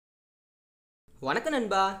வணக்கம்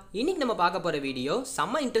நண்பா. இன்னைக்கு நம்ம பார்க்க போற வீடியோ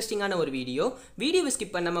செம்ம இன்ட்ரெஸ்டிங்கான ஒரு வீடியோவை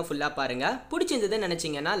ஸ்கிப் பண்ணாம ஃபுல்லா பாருங்க. பிடிச்சிருந்ததுன்னு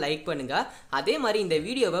நினைச்சீங்கன்னா லைக் பண்ணுங்க. அதே மாதிரி இந்த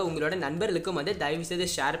வீடியோவை உங்களோட நண்பர்களுக்கும் தயவு செய்து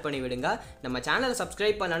ஷேர் பண்ணி விடுங்க. நம்ம சேனலை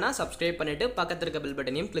சப்ஸ்கிரைப் பண்ணலனா சப்ஸ்கிரைப் பண்ணிட்டு பக்கத்துல இருக்க பெல்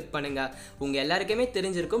பட்டனையும் கிளிக் பண்ணுங்க. உங்க எல்லாருக்குமே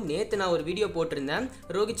தெரிஞ்சிருக்கும், நேத்து நான் ஒரு வீடியோ போட்டிருந்தேன்.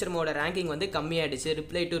 ரோஹித் சர்மாவோட ரேங்கிங் கம்மியாயிடுச்சு,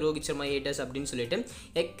 reply to Rohit Sharma haters அப்படின்னு சொல்லிட்டு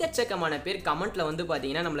எக்கச்சக்கமான பேர் கமெண்ட்ல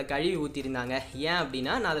பாத்தீங்கன்னா நம்மள கழுவி ஊத்திருந்தாங்க. ஏன்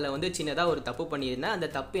அப்படின்னா நான் அதுல சின்னதா ஒரு தப்பு பண்ணியிருந்தேன்.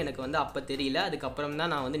 அந்த தப்பு எனக்கு அப்ப தெரியல. அதுக்கப்புறம்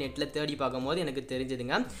தான் நான் நெட்டில் தேடி பார்க்கும்போது எனக்கு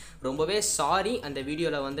தெரிஞ்சுதுங்க. ரொம்பவே சாரி. அந்த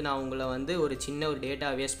வீடியோவில் நான் உங்களை ஒரு சின்ன ஒரு டேட்டா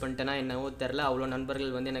வேஸ்ட் பண்ணிட்டேன்னா என்னவோ தெரில. அவ்வளோ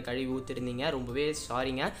நண்பர்கள் என்னை கழுவி ஊற்றிருந்தீங்க. ரொம்பவே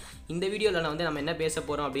சாரிங்க. இந்த வீடியோவில் நம்ம என்ன பேச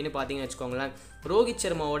போகிறோம் அப்படின்னு பார்த்தீங்கன்னு வச்சுக்கோங்களேன். ரோஹித்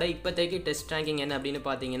சர்மாவோட இப்போதைக்கு டெஸ்ட் ரேங்கிங் என்ன அப்படின்னு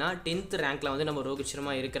பார்த்தீங்கன்னா 10th ரேங்க்ல நம்ம ரோஹித்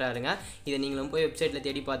சர்மா இருக்கிறாருங்க. இதை நீங்களும் போய் வெப்சைட்டில்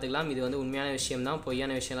தேடி பார்த்துக்கலாம். இது உண்மையான விஷயம் தான்,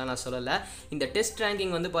 பொய்யான விஷயம்லாம் நான் சொல்லலை. இந்த டெஸ்ட்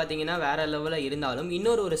ரேங்கிங் பார்த்தீங்கன்னா வேற லெவலில் இருந்தாலும்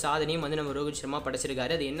இன்னொரு சாதனையும் நம்ம ரோஹித் சர்மா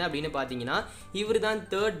படைச்சிருக்காரு. அது என்ன அப்படின்னு பார்த்தீங்கன்னா, இவர் தான்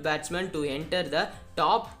 3rd batsman to enter the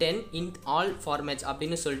top 10 in all formats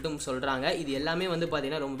அப்படின்னு சொல்லிட்டு சொல்கிறாங்க. இது எல்லாமே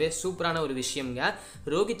பார்த்தீங்கன்னா ரொம்பவே சூப்பரான ஒரு விஷயங்க.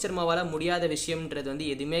 ரோஹித் சர்மாவால் முடியாத விஷயம்ன்றது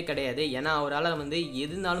எதுவுமே கிடையாது. ஏன்னா அவரால்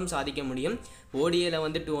எதுனாலும் சாதிக்க முடியும். ஓடிஏல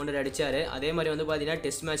 200 அடித்தார். அதே மாதிரி பார்த்தீங்கன்னா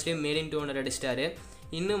டெஸ்ட் மேட்ச்லேயும் மேட் இன் 200 அடிச்சிட்டாரு.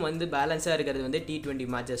 இன்னும் பேலன்ஸாக இருக்கிறது T20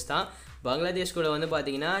 மேட்சஸ் தான். பங்களாதேஷ் கூட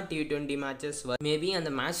பார்த்தீங்கன்னா T20 மேட்சஸ் மேபி அந்த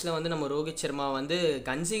மேட்ச்சில் நம்ம ரோஹித் சர்மா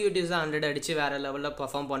கன்சிக்யூட்டிவ்ஸாக 100 அடித்து வேறு லெவலில்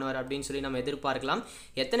பர்ஃபார்ம் பண்ணுவார் அப்படின்னு சொல்லி நம்ம எதிர்பார்க்கலாம்.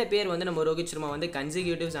 எத்தனை பேர் நம்ம ரோஹித் சர்மா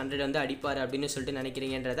கன்சிக்யூட்டிவ்ஸ் 100 அடிப்பார் அப்படின்னு சொல்லிட்டு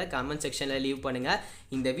நினைக்கிறீங்கன்றதை கமெண்ட் செக்ஷனில் லீவ் பண்ணுங்கள்.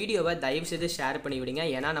 இந்த வீடியோவை தயவு செய்து ஷேர் பண்ணி விடுங்க.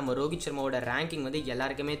 ஏன்னா நம்ம ரோஹித் சர்மாவோட ரேங்கிங்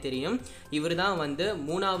எல்லாருக்குமே தெரியும். இவர் தான்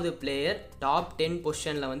 3வது பிளேயர் டாப் 10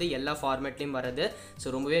 பொசிஷனில் எல்லா ஃபார்மேட்லேயும் வர்றது. ஸோ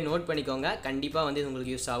ரொம்பவே நோட் பண்ணிக்கோங்க. கண்டிப்பாக இது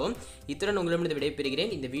உங்களுக்கு யூஸ் ஆகும். இத்துடன் உங்களிடம்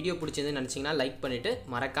விடைபெறுகிறேன். இந்த வீடியோ பிடிச்சது நினைச்சீங்கன்னா லைக் பண்ணிட்டு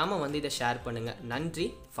மறக்காம இதை ஷேர் பண்ணுங்க. நன்றி,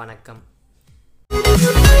 வணக்கம்.